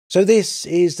So this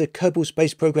is the Kerbal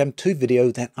Space Program 2 video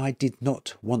that I did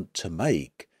not want to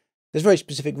make. There's a very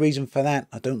specific reason for that.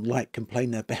 I don't like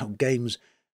complaining about games,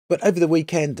 but over the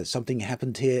weekend something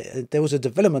happened here. There was a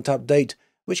development update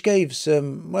which gave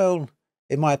some, well,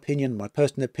 in my opinion, my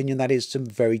personal opinion, that is some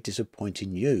very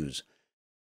disappointing news.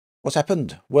 What's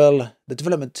happened? Well, the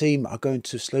development team are going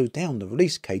to slow down the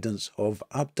release cadence of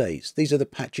updates. These are the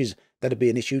patches that are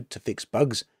being issued to fix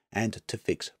bugs and to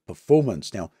fix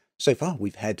performance. Now, so far,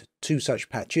 we've had 2 such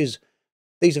patches.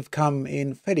 These have come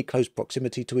in fairly close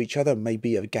proximity to each other,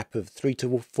 maybe a gap of 3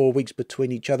 to 4 weeks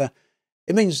between each other.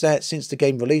 It means that since the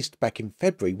game released back in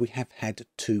February, we have had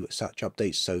 2 such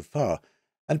updates so far.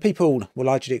 And people were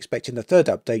largely expecting the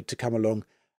 3rd update to come along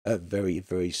very,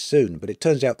 very soon. But it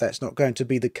turns out that's not going to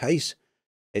be the case.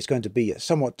 It's going to be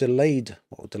somewhat delayed.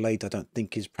 Well, delayed I don't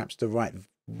think is perhaps the right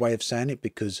way of saying it,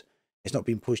 because it's not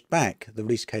been pushed back. The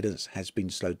release cadence has been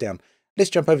slowed down. Let's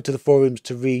jump over to the forums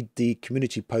to read the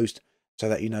community post so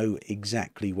that you know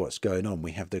exactly what's going on.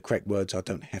 We have the correct words. I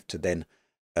don't have to then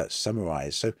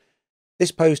summarise. So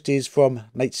this post is from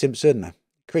Nate Simpson,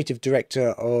 creative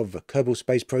director of Kerbal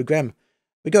Space Program.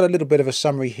 We got a little bit of a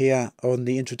summary here on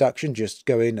the introduction, just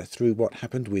going through what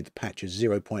happened with patch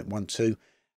 0.12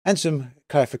 and some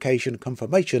clarification,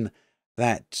 confirmation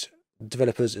that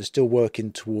developers are still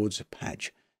working towards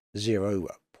patch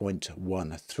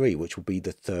 0.13, which will be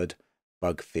the 3rd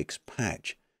bug fix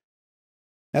patch.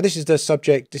 Now this is the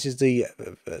subject, this is the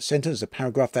sentence, the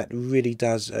paragraph that really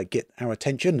does get our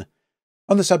attention.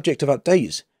 On the subject of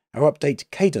updates, our update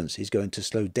cadence is going to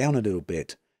slow down a little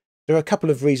bit. There are a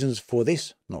couple of reasons for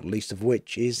this, not least of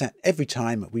which is that every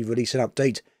time we release an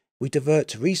update, we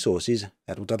divert resources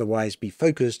that would otherwise be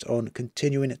focused on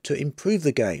continuing to improve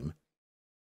the game.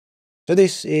 So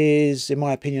this is, in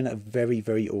my opinion, a very,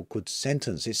 very awkward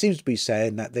sentence. It seems to be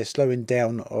saying that they're slowing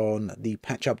down on the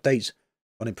patch updates,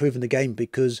 on improving the game,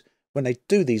 because when they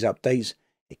do these updates,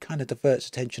 it kind of diverts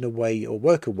attention away or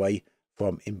work away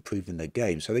from improving the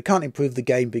game. So they can't improve the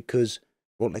game because,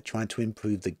 well, they're trying to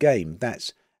improve the game.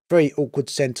 That's a very awkward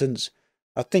sentence.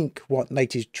 I think what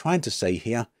Nate is trying to say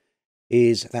here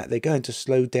is that they're going to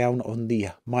slow down on the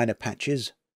minor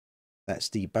patches. That's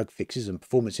the bug fixes and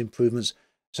performance improvements,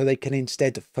 so they can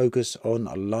instead focus on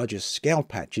larger scale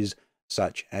patches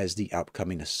such as the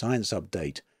upcoming science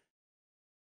update.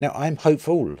 Now, I'm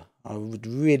hopeful. I would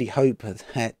really hope that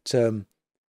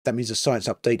that means the science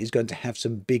update is going to have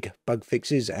some big bug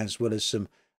fixes as well as some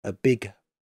big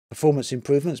performance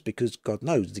improvements, because God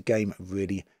knows the game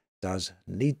really does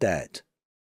need that.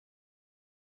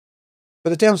 But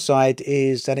the downside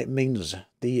is that it means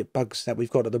the bugs that we've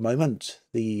got at the moment,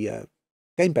 the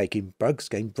game-breaking bugs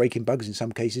in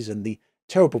some cases, and the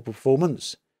terrible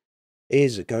performance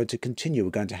is going to continue.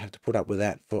 We're going to have to put up with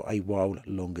that for a while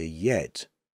longer yet.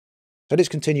 So let's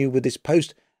continue with this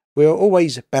post. We are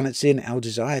always balancing our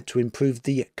desire to improve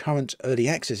the current early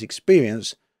access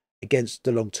experience against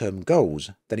the long-term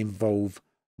goals that involve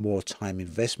more time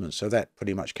investment. So that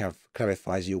pretty much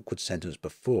clarifies the awkward sentence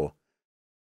before.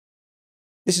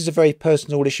 This is a very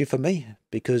personal issue for me,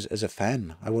 because as a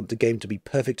fan, I want the game to be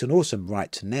perfect and awesome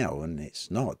right now, and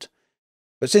it's not.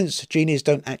 But since genies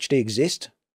don't actually exist,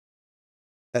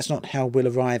 that's not how we'll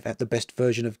arrive at the best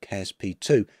version of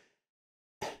KSP2.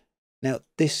 Now,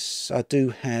 this I do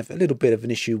have a little bit of an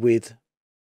issue with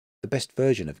the best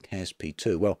version of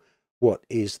KSP2. Well, what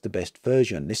is the best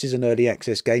version? This is an early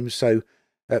access game, so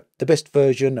the best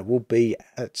version will be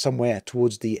somewhere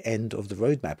towards the end of the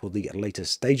roadmap, or the later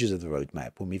stages of the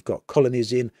roadmap, when we've got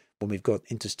colonies in, when we've got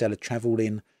interstellar travel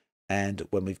in, and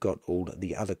when we've got all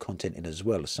the other content in as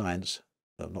well, science,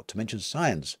 not to mention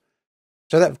science.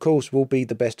 So that, of course, will be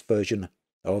the best version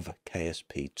of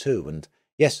KSP2. And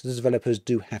yes, the developers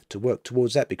do have to work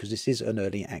towards that, because this is an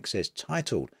early access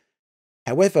title.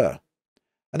 However,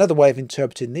 another way of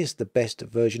interpreting this, the best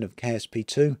version of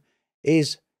KSP2,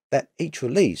 is that each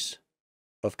release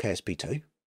of KSP2,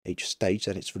 each stage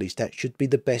that it's released at, should be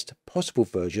the best possible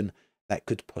version that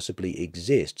could possibly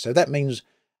exist. So that means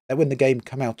that when the game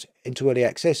come out into early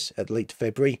access at late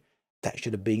February, that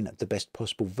should have been the best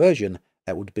possible version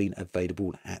that would have been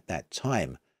available at that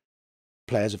time.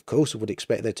 Players, of course, would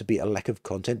expect there to be a lack of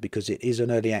content because it is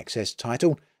an early access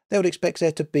title. They would expect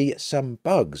there to be some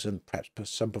bugs and perhaps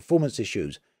some performance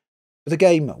issues. But the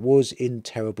game was in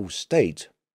terrible state.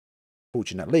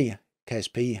 Fortunately,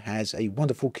 KSP has a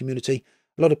wonderful community.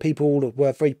 A lot of people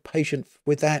were very patient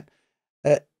with that.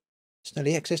 It's an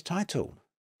early access title.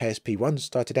 KSP1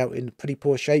 started out in pretty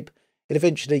poor shape. It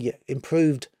eventually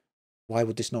improved. Why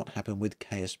would this not happen with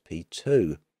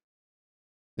KSP2?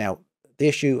 Now, the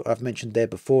issue I've mentioned there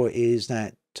before is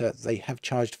that they have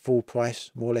charged full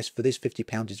price, more or less, for this.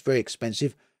 £50 is very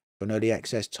expensive for an early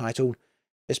access title,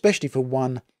 especially for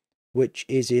one which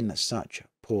is in such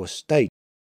poor state.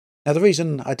 Now, the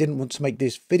reason I didn't want to make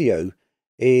this video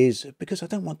is because I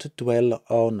don't want to dwell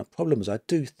on problems. I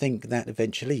do think that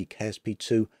eventually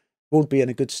KSP2 will be in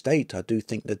a good state. I do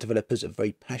think the developers are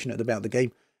very passionate about the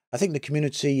game. I think the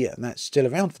community that's still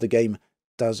around for the game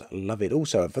does love it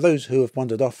also. And for those who have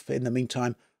wandered off in the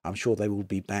meantime, I'm sure they will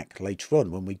be back later on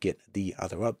when we get the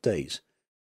other updates.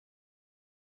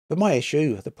 But my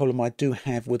issue, the problem I do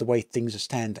have with the way things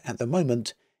stand at the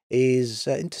moment, is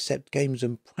Intercept Games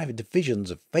and Private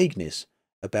Division's vagueness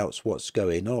about what's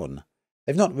going on.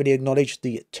 They've not really acknowledged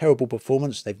the terrible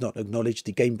performance. They've not acknowledged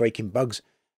the game-breaking bugs.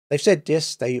 They've said,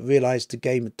 yes, they realise the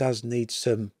game does need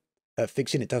some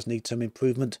fixing. It does need some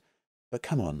improvement. But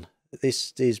come on,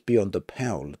 this is beyond a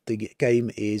pal. The game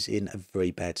is in a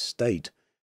very bad state.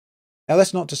 Now,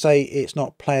 that's not to say it's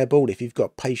not playable if you've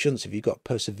got patience, if you've got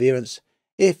perseverance,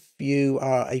 if you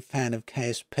are a fan of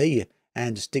KSP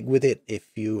and stick with it, if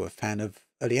you're a fan of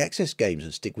early access games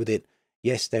and stick with it,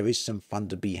 yes, there is some fun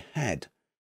to be had.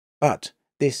 But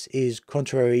this is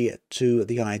contrary to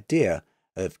the idea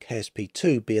of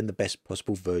KSP2 being the best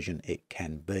possible version it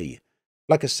can be.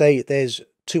 Like I say, there's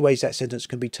two ways that sentence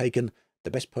can be taken: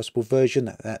 the best possible version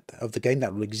of the game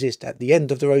that will exist at the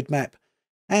end of the roadmap,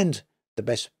 and the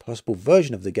best possible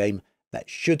version of the game that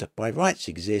should by rights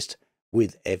exist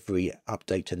with every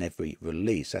update and every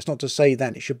release. That's not to say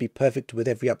that it should be perfect with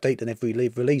every update and every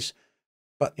release,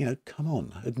 but, you know, come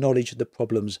on, acknowledge the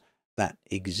problems that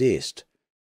exist.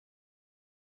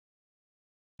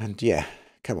 And yeah,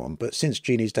 come on, but since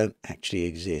genies don't actually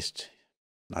exist,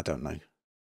 I don't know.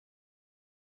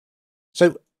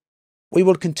 So we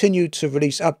will continue to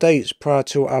release updates prior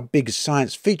to our big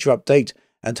science feature update,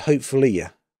 and hopefully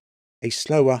a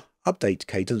slower update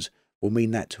cadence will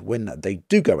mean that when they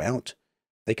do go out,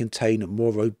 they contain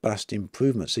more robust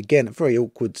improvements. Again, a very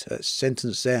awkward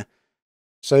sentence there.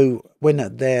 So when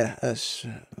their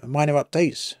minor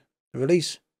updates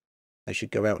release, they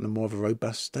should go out in a more of a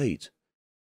robust state.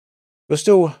 We're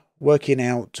still working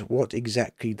out what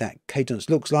exactly that cadence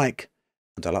looks like,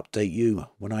 and I'll update you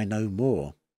when I know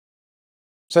more.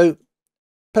 So,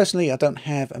 personally, I don't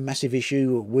have a massive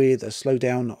issue with a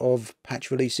slowdown of patch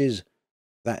releases.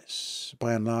 That's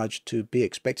by and large to be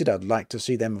expected. I'd like to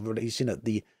see them releasing at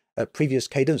the previous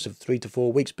cadence of 3 to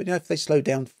 4 weeks, but you know, if they slow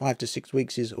down 5 to 6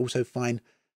 weeks is also fine.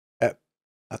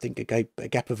 I think a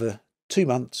gap of 2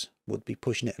 months would be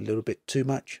pushing it a little bit too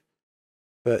much,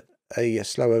 but a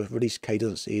slower release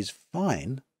cadence is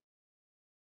fine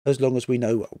as long as we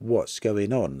know what's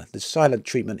going on. The silent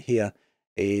treatment here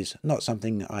is not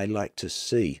something I like to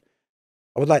see.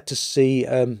 I would like to see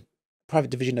Private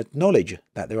Division acknowledge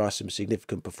that there are some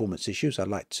significant performance issues. I'd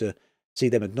like to see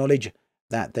them acknowledge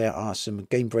that there are some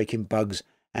game-breaking bugs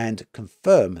and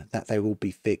confirm that they will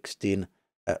be fixed in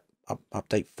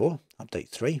Update 4, Update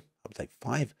 3, Update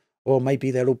 5, or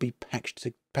maybe they'll all be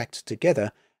packed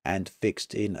together and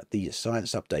fixed in the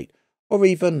science update. Or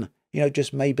even, you know,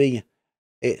 just maybe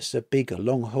it's a big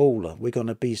long haul. We're going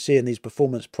to be seeing these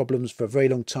performance problems for a very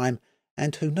long time,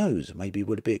 and who knows, maybe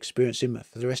we'll be experiencing them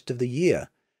for the rest of the year.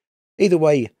 Either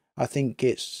way, I think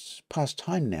it's past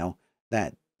time now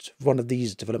that one of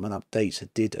these development updates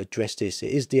did address this.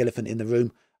 It is the elephant in the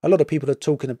room. A lot of people are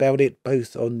talking about it,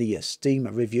 both on the Steam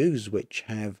reviews, which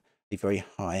have a very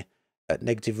high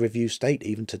negative review state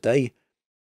even today.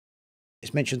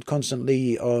 It's mentioned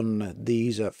constantly on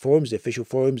these forums, the official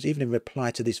forums, even in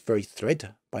reply to this very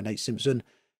thread by Nate Simpson.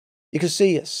 You can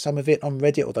see some of it on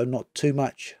Reddit, although not too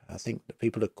much. I think the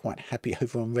people are quite happy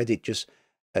over on Reddit, just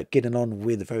getting on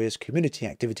with various community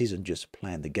activities and just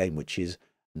playing the game, which is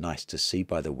nice to see,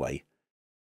 by the way.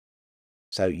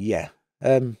 So yeah,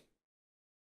 not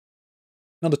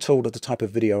at all the type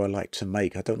of video I like to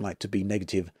make. I don't like to be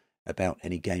negative about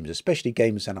any games, especially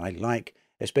games that I like,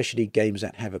 especially games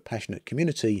that have a passionate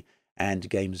community and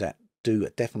games that do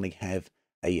definitely have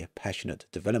a passionate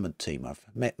development team. I've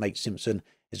met Nate Simpson.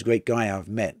 He's a great guy. I've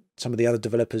met some of the other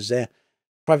developers there.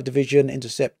 Private Division,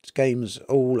 Intercept Games,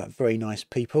 all very nice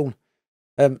people.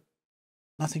 Nothing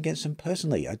against them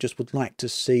personally. I just would like to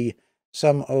see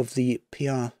some of the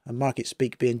PR and market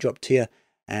speak being dropped here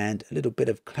and a little bit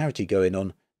of clarity going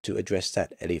on to address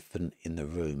that elephant in the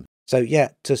room. So yeah,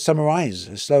 to summarise,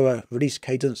 a slower release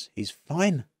cadence is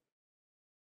fine.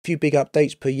 A few big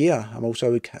updates per year, I'm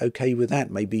also okay with that.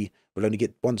 Maybe we'll only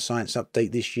get one science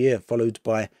update this year, followed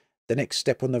by the next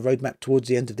step on the roadmap towards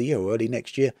the end of the year or early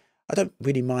next year. I don't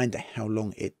really mind how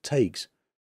long it takes.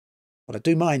 What I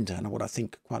do mind, and what I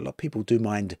think quite a lot of people do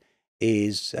mind,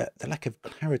 is the lack of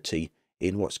clarity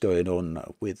in what's going on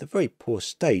with the very poor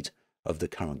state of the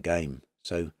current game.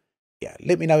 So, yeah,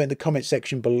 let me know in the comment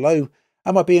section below.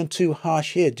 Am I being too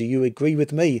harsh here? Do you agree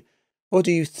with me? Or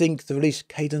do you think the release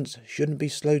cadence shouldn't be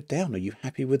slowed down? Are you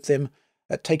happy with them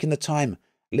taking the time?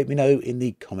 Let me know in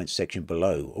the comment section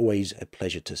below. Always a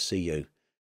pleasure to see you.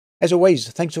 As always,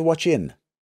 thanks for watching,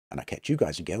 and I'll catch you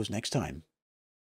guys and girls next time.